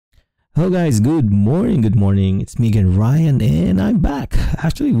Hello guys, good morning, It's me again, Ryan, and I'm back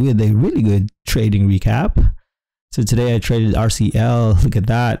actually with a really good trading recap. So today I traded RCL. Look at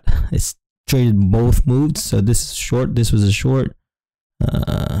that. It's traded both moves. So this is short, this was a short.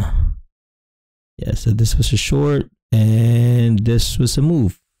 Yeah, so this was a short and this was a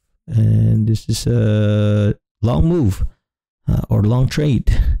move. And this is a long move or long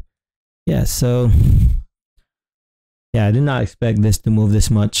trade. Yeah, so yeah, I did not expect this to move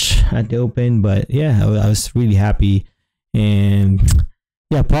this much at the open, but yeah, I was really happy. And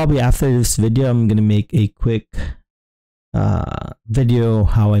yeah, probably after this video, I'm gonna make a quick video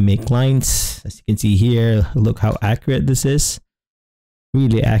how I make lines. As you can see here, look how accurate this is.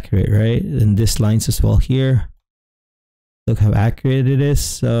 Really accurate, right? And this lines as well here. Look how accurate it is.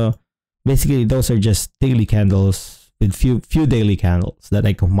 So basically, those are just daily candles with few daily candles that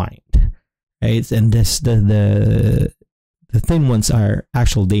I combined, right? And this the thin ones are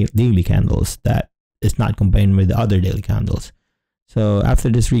actual daily candles that is not combined with the other daily candles. So after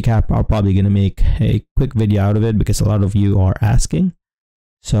this recap, I'm probably going to make a quick video out of it because a lot of you are asking.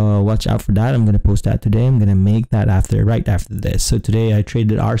 So watch out for that. I'm going to post that today. I'm going to make that right after this. So today I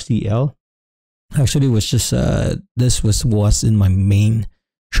traded RCL. Actually, it was just this was in my main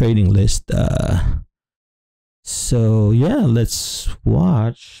trading list. So yeah, let's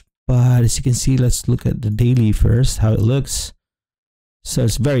watch. But as you can see, let's look at the daily first, how it looks. So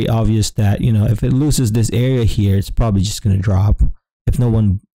it's very obvious that, you know, if it loses this area here, it's probably just going to drop if no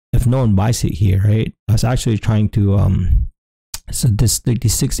one buys it here, right? I was actually trying to so this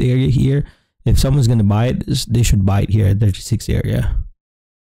 36 area here, if someone's going to buy it, they should buy it here at 36 area,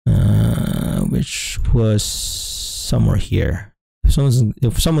 which was somewhere here.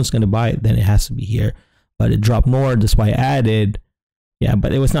 If someone's going to buy it, then it has to be here, but it dropped more. That's why I added. Yeah,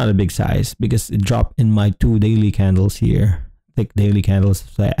 but it was not a big size because it dropped in my two daily candles here, thick daily candles.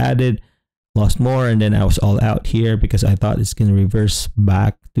 So I added, lost more, and then I was all out here because I thought it's going to reverse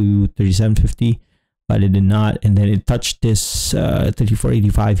back to 37.50, but it did not. And then it touched this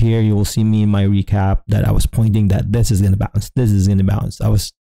 34.85 here. You will see me in my recap that I was pointing that this is going to bounce. This is going to bounce. I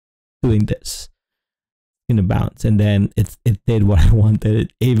was doing this. Going to bounce. And then it did what I wanted.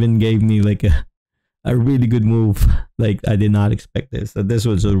 It even gave me like a really good move. Like I did not expect this. So this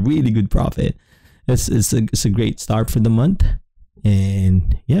was a really good profit. It's a great start for the month.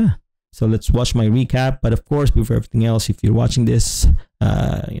 And yeah, so let's watch my recap. But of course, before everything else, if you're watching this, you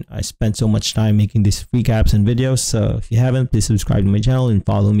know, I spent so much time making these recaps and videos. So if you haven't, please subscribe to my channel and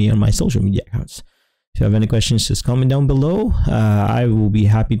follow me on my social media accounts. If you have any questions, just comment down below. I will be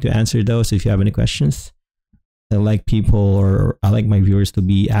happy to answer those if you have any questions. I like my viewers to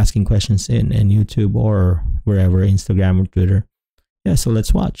be asking questions in YouTube or wherever, Instagram or Twitter. Yeah, so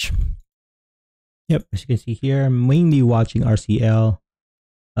let's watch. Yep, as you can see here, I'm mainly watching RCL.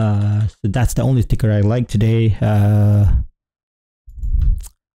 So that's the only ticker I like today.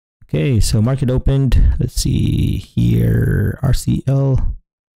 Okay, so market opened. Let's see here, RCL.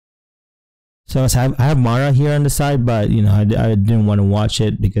 So I have Mara here on the side, but you know, I didn't want to watch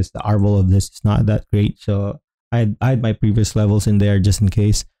it because the RVL of this is not that great. So I had my previous levels in there just in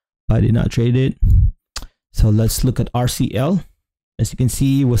case, but I did not trade it. So let's look at RCL. As you can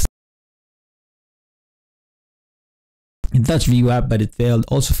see, it touched VWAP, but it failed.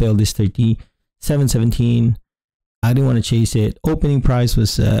 Also failed this 37.17. I didn't want to chase it. Opening price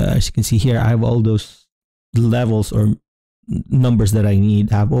was, as you can see here, I have all those levels or numbers that I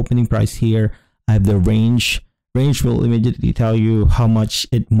need. I have opening price here. I have the range. Range will immediately tell you how much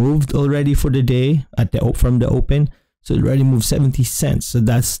it moved already for the day from the open. So it already moved 70 cents. So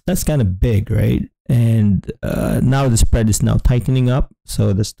that's kind of big, right? And now the spread is now tightening up.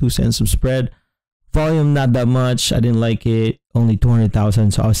 So that's 2 cents of spread. Volume not that much. I didn't like it. Only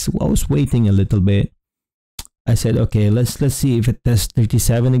 200,000. So I was waiting a little bit. I said, okay, let's see if it tests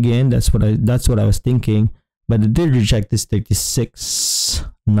 37 again. That's what I was thinking. But it did reject this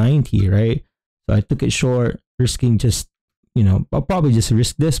 36.90, right? So I took it short, risking just, you know, I'll probably just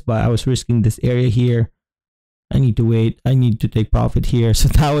risk this, but I was risking this area here. I need to wait. I need to take profit here. So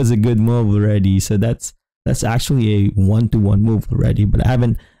that was a good move already. So that's actually a 1-to-1 move already. But I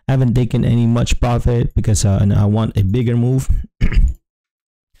haven't taken any much profit because I want a bigger move.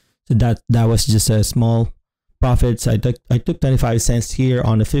 So that was just a small profit. So I took 25 cents here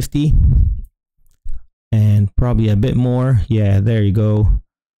on the 50, and probably a bit more. Yeah, there you go.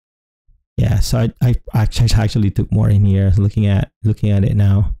 Yeah, so I actually took more in here. Looking at it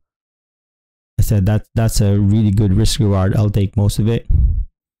now, I said that's a really good risk reward. I'll take most of it.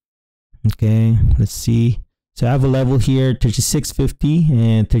 Okay, let's see. So I have a level here, 36.50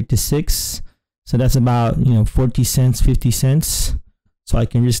 and 36. So that's about, you know, 40 cents, 50 cents. So I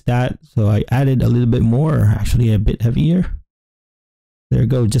can risk that. So I added a little bit more, actually a bit heavier. There you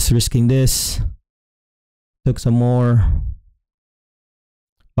go, just risking this. Took some more.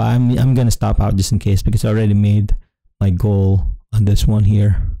 But I'm gonna stop out just in case because I already made my goal on this one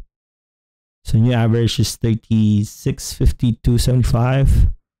here. So new average is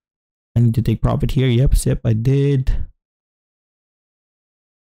 36.5275. I need to take profit here. Yep, I did. I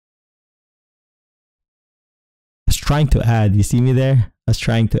was trying to add. You see me there? I was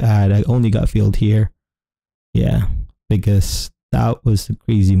trying to add. I only got filled here. Yeah, because that was a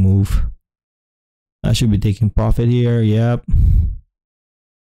crazy move. I should be taking profit here. Yep.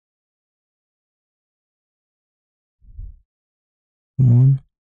 Come on.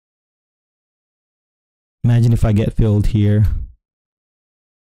 Imagine if I get filled here.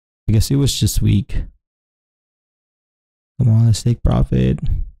 Because it was just weak. Come on, let's take profit.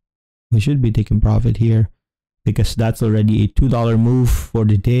 We should be taking profit here because that's already a $2 move for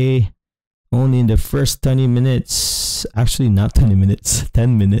the day. Only in the first 20 minutes. Actually, not 20 minutes.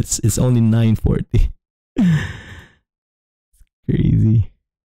 10 minutes. It's only 9:40. Crazy.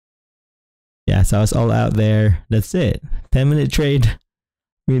 Yeah, so I was all out there. That's it. 10-minute trade.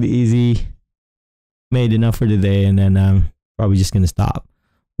 Really easy. Made enough for the day, and then I'm probably just gonna stop.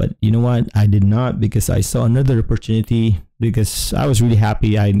 But you know what? I did not, because I saw another opportunity, because I was really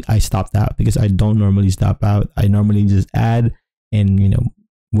happy I stopped out, because I don't normally stop out. I normally just add and, you know,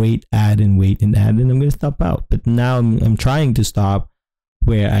 wait, add and wait and add, and I'm going to stop out. But now I'm trying to stop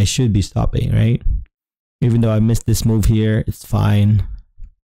where I should be stopping, right? Even though I missed this move here, it's fine.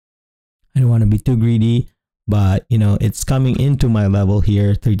 I don't want to be too greedy, but you know, it's coming into my level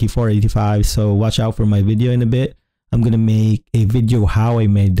here, 34.85. So watch out for my video in a bit. I'm gonna make a video how I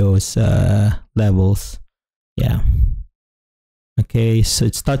made those levels. Yeah. Okay, so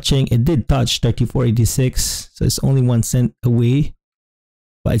it's touching. It did touch 34.86, so it's only 1 cent away,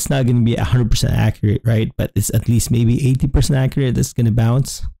 but it's not gonna be 100% accurate, right? But it's at least maybe 80% accurate. It's gonna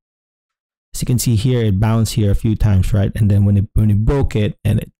bounce. As you can see here, it bounced here a few times, right? And then when it broke it,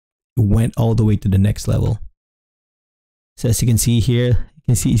 and it went all the way to the next level. So as you can see here,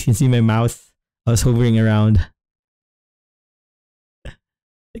 you can see my mouse. I was hovering around.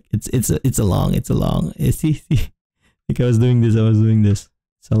 It's a long. See, like I was doing this.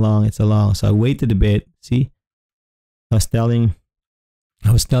 It's a long. So I waited a bit. See, I was telling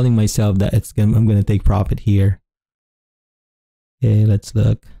myself that I'm gonna take profit here. Okay, let's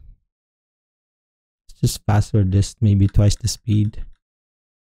look. Let's just fast forward this maybe twice the speed.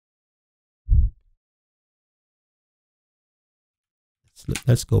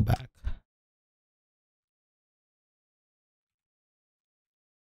 Let's go back.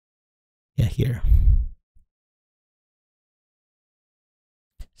 Yeah, here.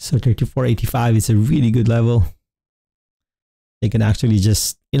 So 34.85 is a really good level. You can actually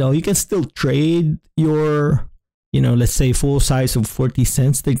just, you know, you can still trade your, you know, let's say full size of 40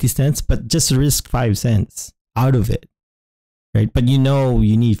 cents, 30 cents, but just risk 5 cents out of it, right? But you know,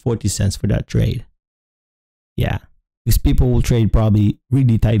 you need 40 cents for that trade. Yeah, because people will trade probably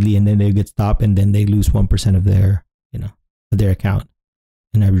really tightly, and then they get stopped, and then they lose 1% of their, you know, of their account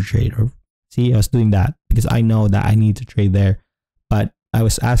in every trade. Or see, I was doing that because I know that I need to trade there, but I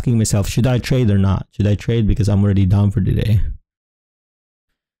was asking myself, should I trade or not? Should I trade because I'm already down for the day?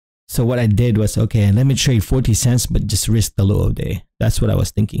 So what I did was, okay, let me trade 40 cents, but just risk the low of day. That's what I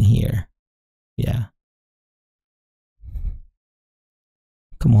was thinking here. Yeah.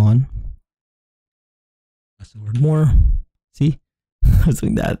 Come on. That's the word more. See, I was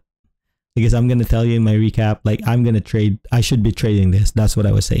doing that because I'm going to tell you in my recap, like I'm going to trade. I should be trading this. That's what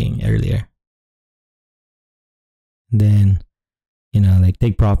I was saying earlier. And then, you know, like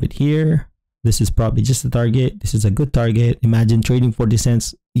take profit here. This is probably just a target. This is a good target. Imagine trading 40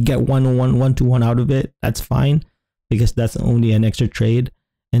 cents. You get 1-to-1 out of it. That's fine because that's only an extra trade.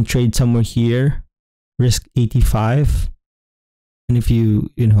 And trade somewhere here. Risk 85. And if you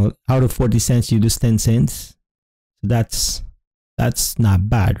know, out of 40 cents, you lose 10 cents. So that's not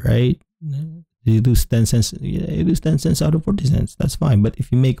bad, right? You lose 10 cents. You lose 10 cents out of 40 cents. That's fine. But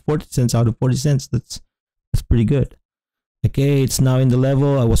if you make 40 cents out of 40 cents, that's pretty good. Okay, it's now in the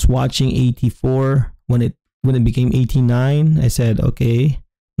level. I was watching 84 when it became 89. I said, okay,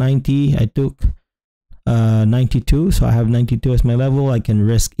 90. I took 92, so I have 92 as my level. I can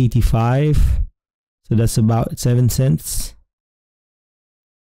risk 85, so that's about 7 cents.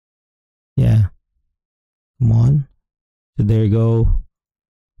 Yeah, come on. So there you go.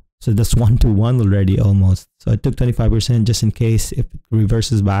 So that's 1-to-1 already almost. So I took 25% just in case if it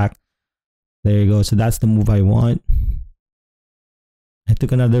reverses back. There you go. So that's the move I want. I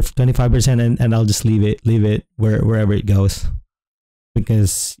took another 25% and I'll just leave it wherever it goes.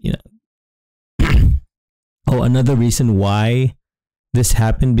 because oh, another reason why this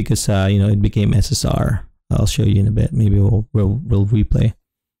happened, because it became SSR. I'll show you in a bit. Maybe we'll replay.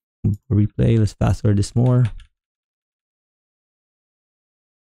 Let's fast forward this more.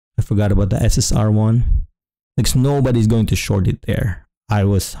 I forgot about the SSR one, because nobody's going to short it there. I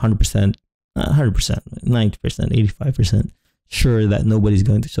was 100%, not 100%, 90%, 85% sure that nobody's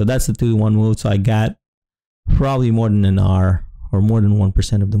going to. So that's the 2-to-1 move. So I got probably more than an R, or more than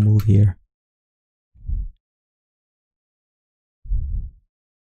 1% of the move here.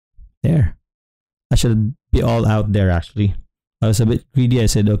 There. I should be all out there actually. I was a bit greedy. I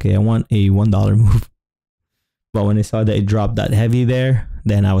said, okay, I want a $1 move. But when I saw that it dropped that heavy there,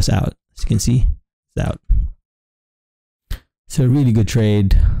 then I was out. As you can see, it's out. So really good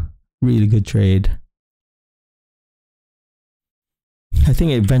trade. Really good trade. I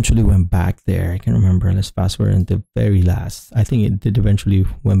think it eventually went back there. I can't remember. Let's fast forward into very last. I think it did eventually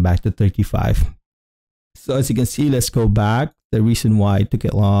went back to 35. So as you can see, let's go back. The reason why it took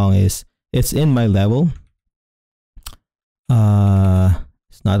it long is it's in my level.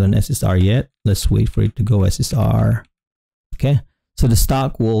 It's not an SSR yet. Let's wait for it to go SSR. Okay, so the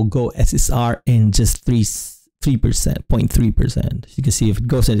stock will go SSR in just 0.3%. As you can see, if it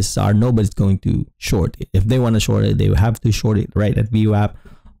goes SSR, nobody's going to short it. If they want to short it, they will have to short it right at VWAP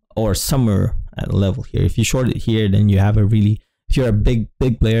or somewhere at a level here. If you short it here, then you have a really, if you're a big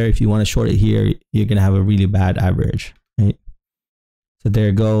player, if you want to short it here, you're gonna have a really bad average, right? So there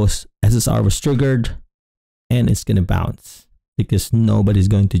it goes. SSR was triggered, and it's gonna bounce because nobody's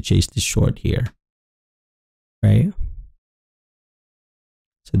going to chase this short here, right?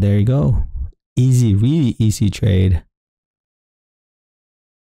 So there you go. Easy, really easy trade.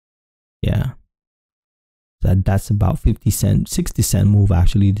 Yeah. So that's about 50 cent, 60 cent move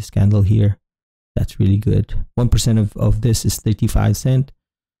actually, this candle here. That's really good. 1% of this is 35 cents.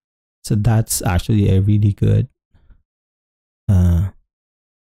 So that's actually a really good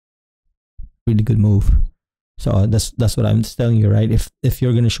move. So that's what I'm just telling you, right? If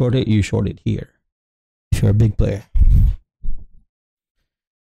you're gonna short it, you short it here. If you're a big player.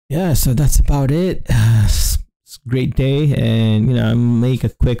 Yeah, so that's about it. It's a great day, and I make a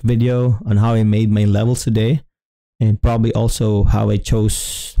quick video on how I made my levels today, and probably also how I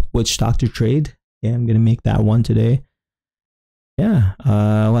chose which stock to trade. Yeah, I'm gonna make that one today. Yeah,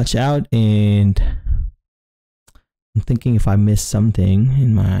 watch out, and I'm thinking if I missed something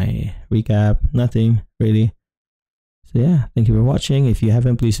in my recap. Nothing really. So yeah, thank you for watching. If you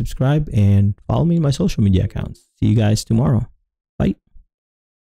haven't, please subscribe and follow me on my social media accounts. See you guys tomorrow.